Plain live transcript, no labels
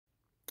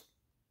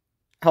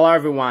Hello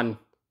everyone,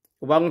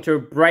 welcome to a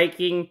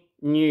breaking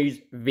news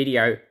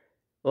video.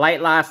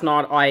 Late last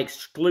night I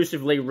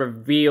exclusively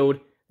revealed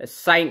that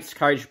Saints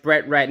coach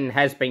Brett Ratten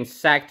has been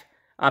sacked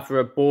after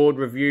a board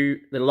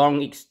review, the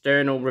long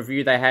external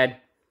review they had.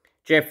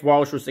 Jeff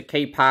Walsh was the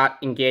key part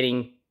in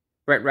getting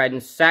Brett Ratten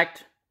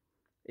sacked.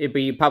 It'd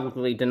be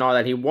publicly denied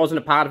that he wasn't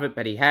a part of it,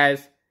 but he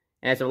has.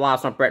 And as of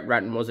last night, Brett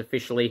Ratten was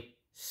officially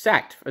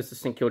sacked as the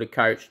St Kilda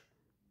coach.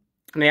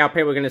 Now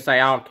people are going to say,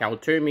 oh, Cal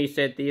Toomey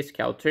said this,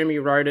 Cal Toomey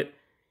wrote it.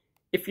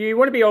 If you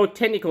want to be all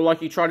technical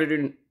like you try to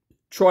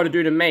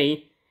do to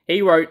me,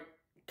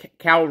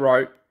 Cal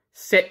wrote,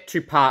 set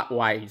to part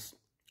ways.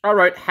 I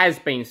wrote, has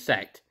been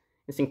sacked.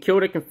 And St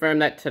Kilda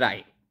confirmed that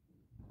today.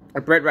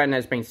 Brett Ratten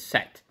has been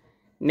sacked.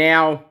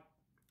 Now,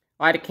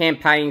 I had a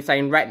campaign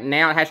saying Ratten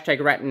out,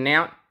 hashtag Ratten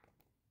out.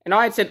 And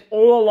I had said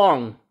all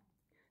along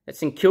that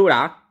St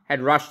Kilda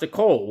had rushed the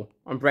call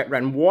on Brett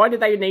Ratten. Why did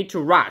they need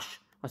to rush?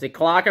 I said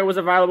Clarko was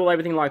available,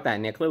 everything like that.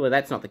 Now, clearly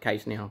that's not the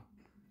case now.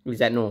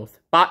 He's at North.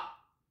 But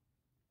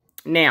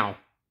now,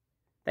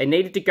 they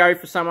needed to go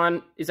for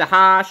someone. Is it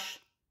harsh?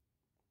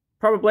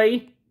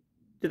 Probably.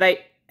 Do they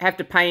have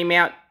to pay him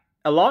out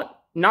a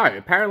lot? No.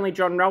 Apparently,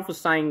 John Ralph was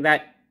saying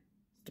that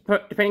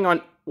depending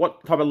on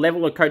what type of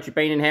level of coach you've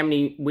been in, how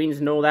many wins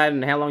and all that,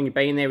 and how long you've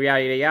been there,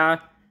 yada, yada,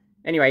 yada.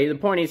 Anyway, the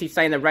point is he's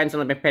saying that Ratten's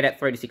only been paid out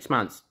 3 to 6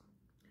 months.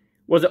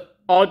 Was it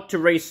odd to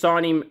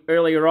re-sign him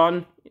earlier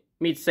on,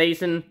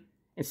 mid-season,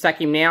 and sack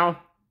him now?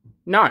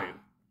 No.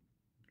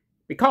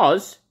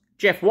 Because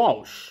Jeff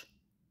Walsh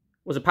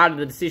was a part of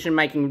the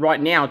decision-making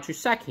right now to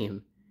sack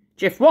him.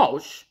 Jeff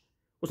Walsh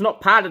was not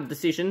part of the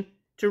decision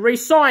to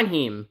re-sign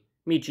him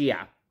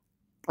mid-year.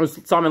 Was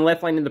Simon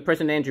Lethlean and the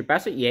President Andrew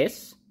Bassett?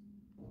 Yes.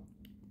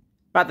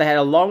 But they had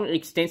a long,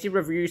 extensive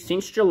review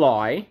since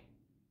July,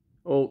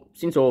 or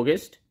since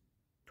August,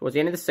 towards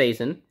the end of the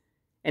season,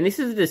 and this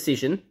is a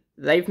decision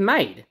they've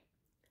made.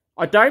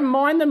 I don't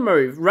mind the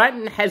move.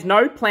 Ratten has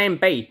no plan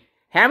B.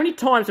 How many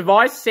times have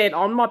I said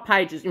on my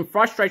pages in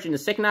frustration in the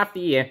second half of the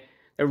year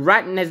that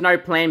Ratten has no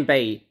plan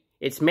B?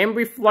 Its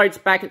memory floats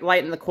back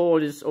late in the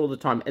quarters all the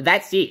time.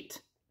 That's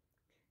it.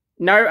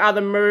 No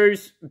other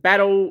moves.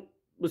 Battle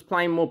was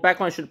playing more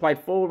backline. Should have played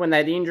forward when they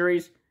had the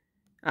injuries.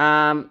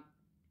 The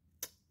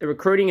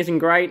recruiting isn't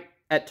great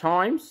at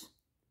times.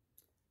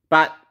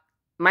 But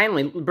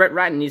mainly, Brett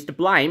Ratten is to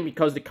blame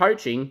because the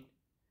coaching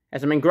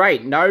hasn't been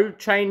great. No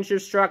change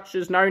of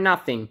structures, no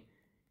nothing.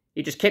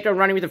 He just kept on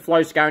running with the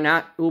flow, going,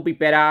 it will be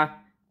better.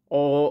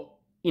 Or,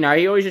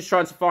 he always just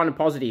tries to find a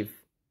positive.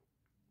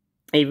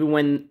 Even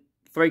when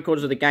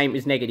 3/4 of the game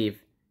is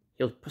negative.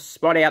 He'll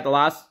spot out the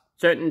last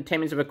certain 10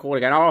 minutes of a quarter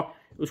going, oh,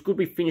 it was good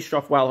we finished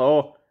off well.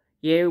 Or,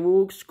 yeah, it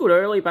was good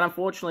early, but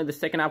unfortunately the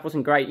second half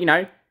wasn't great.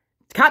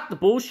 Cut the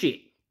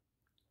bullshit.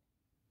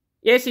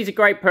 Yes, he's a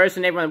great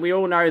person, everyone. We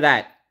all know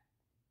that.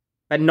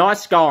 But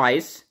nice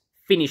guys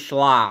finish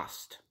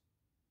last.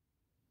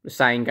 The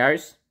saying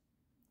goes.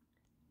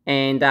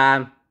 And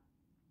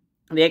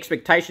the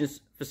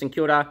expectations for St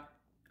Kilda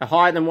are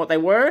higher than what they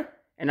were.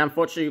 And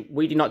unfortunately,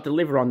 we did not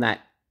deliver on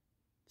that.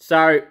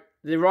 So,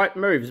 the right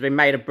move has been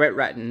made of Brett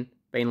Ratten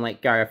being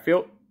let go. I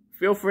feel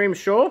for him,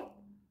 sure.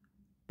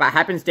 But it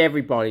happens to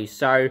everybody.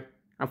 So,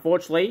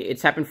 unfortunately,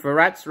 it's happened for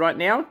Rats right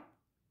now.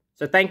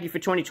 So, thank you for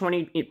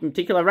 2020 in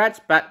particular, Rats.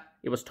 But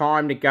it was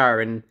time to go.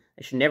 And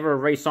they should never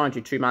have re-signed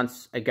you 2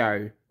 months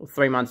ago. Or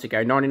 3 months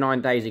ago.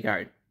 99 days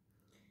ago.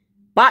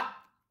 But,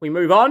 we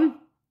move on.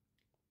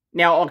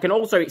 Now, I can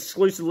also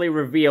exclusively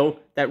reveal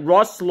that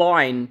Ross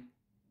Lyon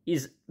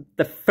is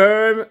the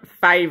firm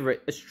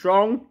favourite, a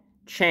strong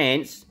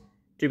chance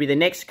to be the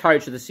next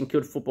coach of the St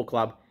Kilda Football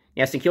Club.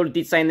 Now, St Kilda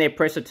did say in their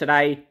presser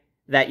today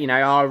that,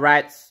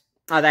 Rats,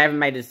 they haven't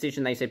made a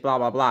decision. They said blah,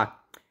 blah, blah.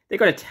 They've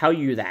got to tell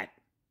you that.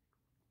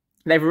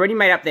 They've already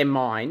made up their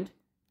mind.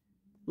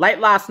 Late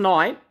last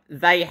night,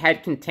 they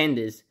had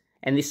contenders.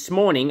 And this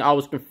morning, I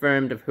was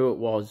confirmed of who it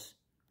was.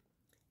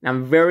 Now,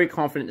 I'm very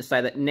confident to say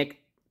that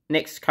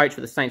next coach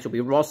for the Saints will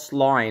be Ross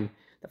Lyon,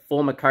 the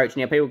former coach.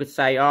 Now, people could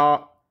say,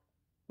 oh,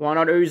 why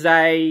not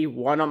Uze?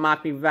 Why not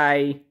Mark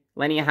McVeigh?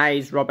 Lenny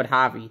Hayes, Robert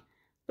Harvey?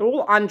 They're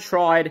all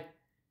untried,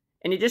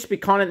 and you'd just be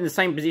kind of in the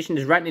same position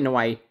as Ratten in a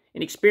way.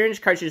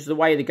 Inexperienced coaches is the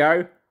way to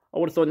go. I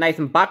would have thought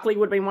Nathan Buckley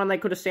would have been one they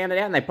could have sounded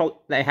out, and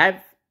they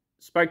have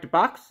spoke to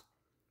Bucks.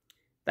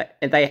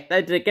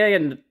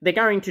 They're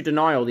going to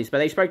deny all this, but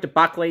they spoke to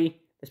Buckley,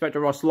 they spoke to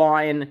Ross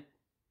Lyon,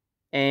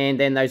 and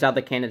then those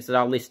other candidates that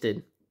are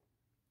listed.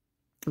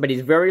 But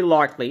it's very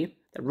likely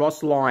that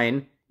Ross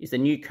Lyon is the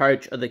new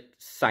coach of the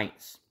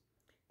Saints.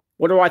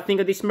 What do I think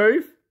of this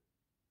move?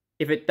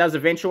 If it does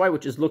eventuate,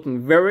 which is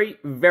looking very,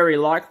 very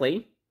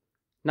likely,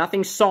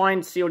 nothing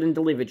signed, sealed, and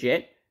delivered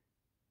yet,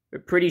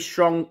 but pretty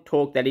strong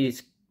talk that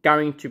is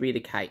going to be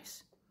the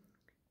case.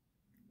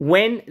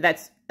 When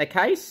that's the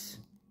case,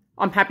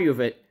 I'm happy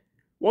with it.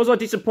 Was I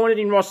disappointed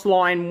in Ross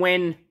Lyon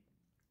when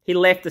he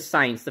left the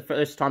Saints the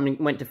first time he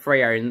went to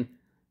Freo and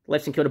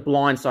left St Kilda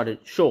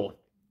blindsided? Sure.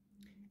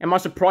 Am I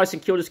surprised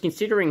St Kilda's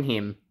considering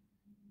him?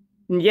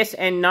 Yes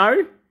and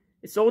no.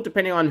 It's all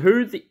depending on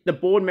who the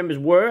board members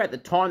were at the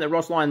time that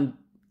Ross Lyon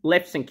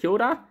left St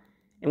Kilda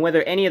and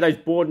whether any of those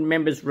board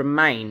members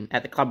remain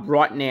at the club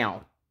right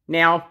now.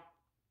 Now,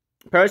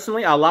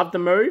 personally, I love the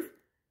move.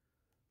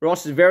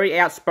 Ross is very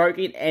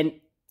outspoken, and,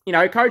 you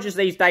know, coaches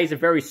these days are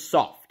very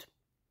soft.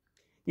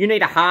 You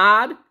need a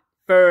hard,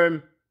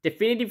 firm,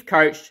 definitive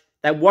coach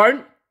that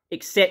won't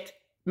accept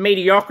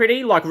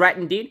mediocrity like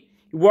Ratten did.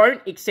 He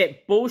won't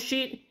accept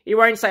bullshit. He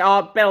won't say,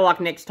 oh, better luck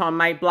next time,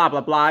 mate, blah,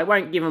 blah, blah. He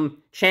won't give him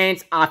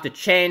chance after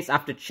chance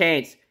after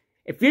chance.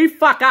 If you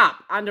fuck up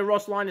under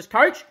Ross Lyon as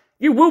coach,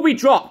 you will be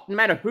dropped, no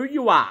matter who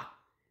you are.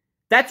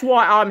 That's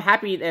why I'm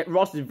happy that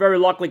Ross is very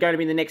likely going to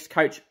be the next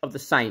coach of the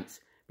Saints.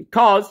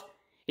 Because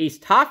he's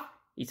tough,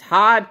 he's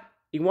hard,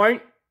 he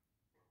won't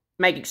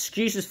make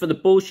excuses for the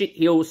bullshit.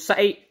 He'll be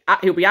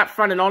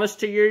upfront and honest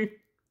to you.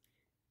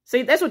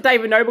 See, that's what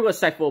David Noble got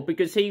sacked for,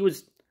 because he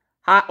was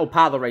hard, or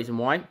part of the reason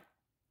why.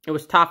 It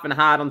was tough and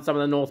hard on some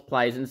of the North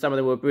players, and some of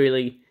them were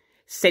really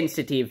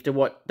sensitive to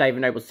what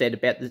David Noble said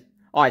about the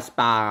ice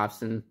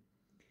baths and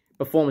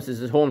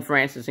performances as Horn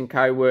Francis and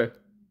co were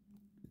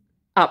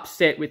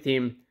upset with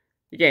him.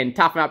 Again,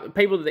 toughen up.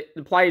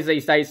 The players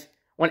these days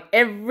want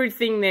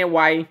everything their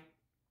way,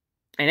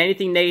 and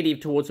anything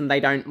negative towards them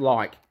they don't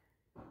like.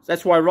 So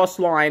that's why Ross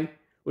Lyon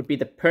would be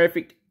the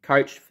perfect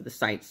coach for the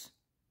Saints.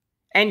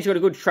 And he's got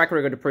a good track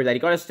record to prove that. He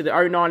got us to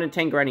the 09 and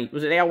 10 granny.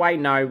 Was it our way?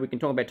 No. We can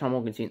talk about Tom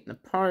Hawkins in the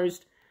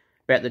post.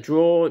 About the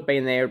draw,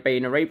 being there,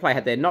 being a replay.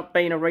 Had there not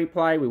been a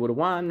replay, we would have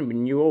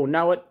won. You all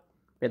know it.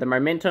 About the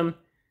momentum.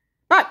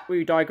 But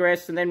we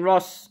digress. And then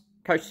Ross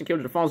coached St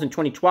Kilda to the finals in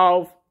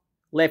 2012.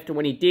 Left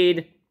when he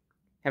did.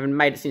 Haven't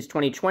made it since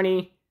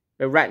 2020.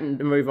 The Ratten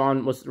to move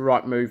on was the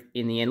right move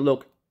in the end.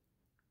 Look,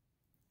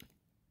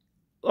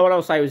 what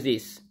I'll say was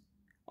this.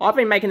 I've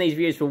been making these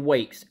videos for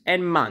weeks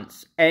and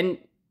months and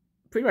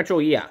pretty much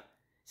all year,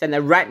 saying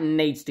that Ratten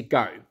needs to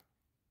go.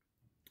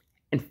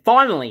 And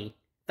finally,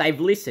 they've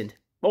listened.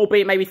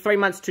 Albeit maybe 3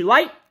 months too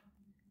late.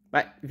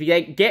 But if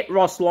you get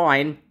Ross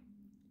Lyon,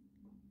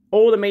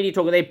 all the media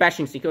talk, they're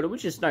bashing St Kilda,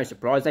 which is no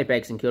surprise. They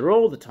bag St Kilda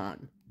all the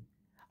time.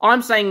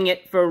 I'm saying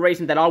it for a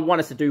reason that I want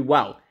us to do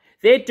well.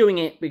 They're doing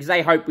it because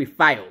they hope we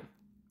fail.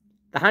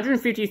 The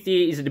 150th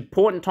year is an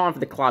important time for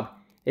the club.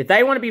 If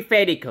they want to be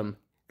fair dinkum,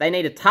 they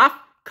need a tough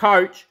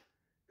coach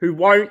who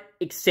won't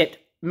accept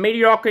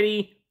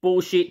mediocrity,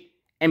 bullshit,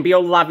 and be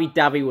all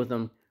lovey-dovey with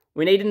them.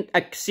 We need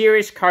a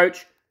serious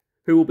coach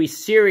who will be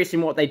serious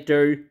in what they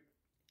do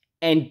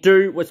and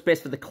do what's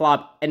best for the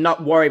club and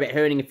not worry about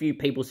hurting a few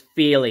people's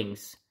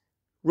feelings.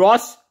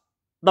 Ross,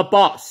 the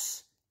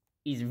boss,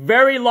 is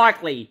very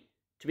likely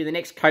to be the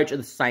next coach of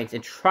the Saints.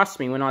 And trust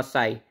me when I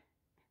say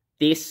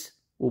this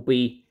will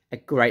be a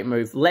great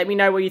move. Let me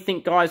know what you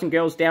think, guys and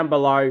girls, down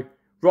below.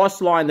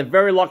 Ross Lyon, they're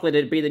very likely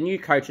to be the new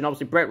coach. And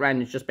obviously, Brett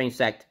Ratten has just been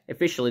sacked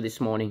officially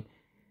this morning.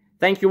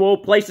 Thank you all.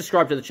 Please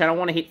subscribe to the channel. I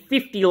want to hit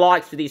 50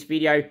 likes for this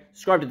video.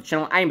 Subscribe to the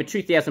channel. Aim at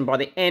 2,000 by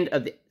the end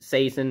of the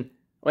season.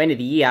 Or end of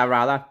the year,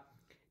 rather.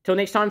 Till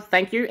next time,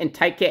 thank you and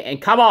take care.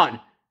 And come on,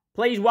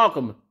 please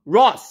welcome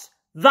Ross,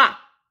 the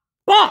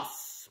boss!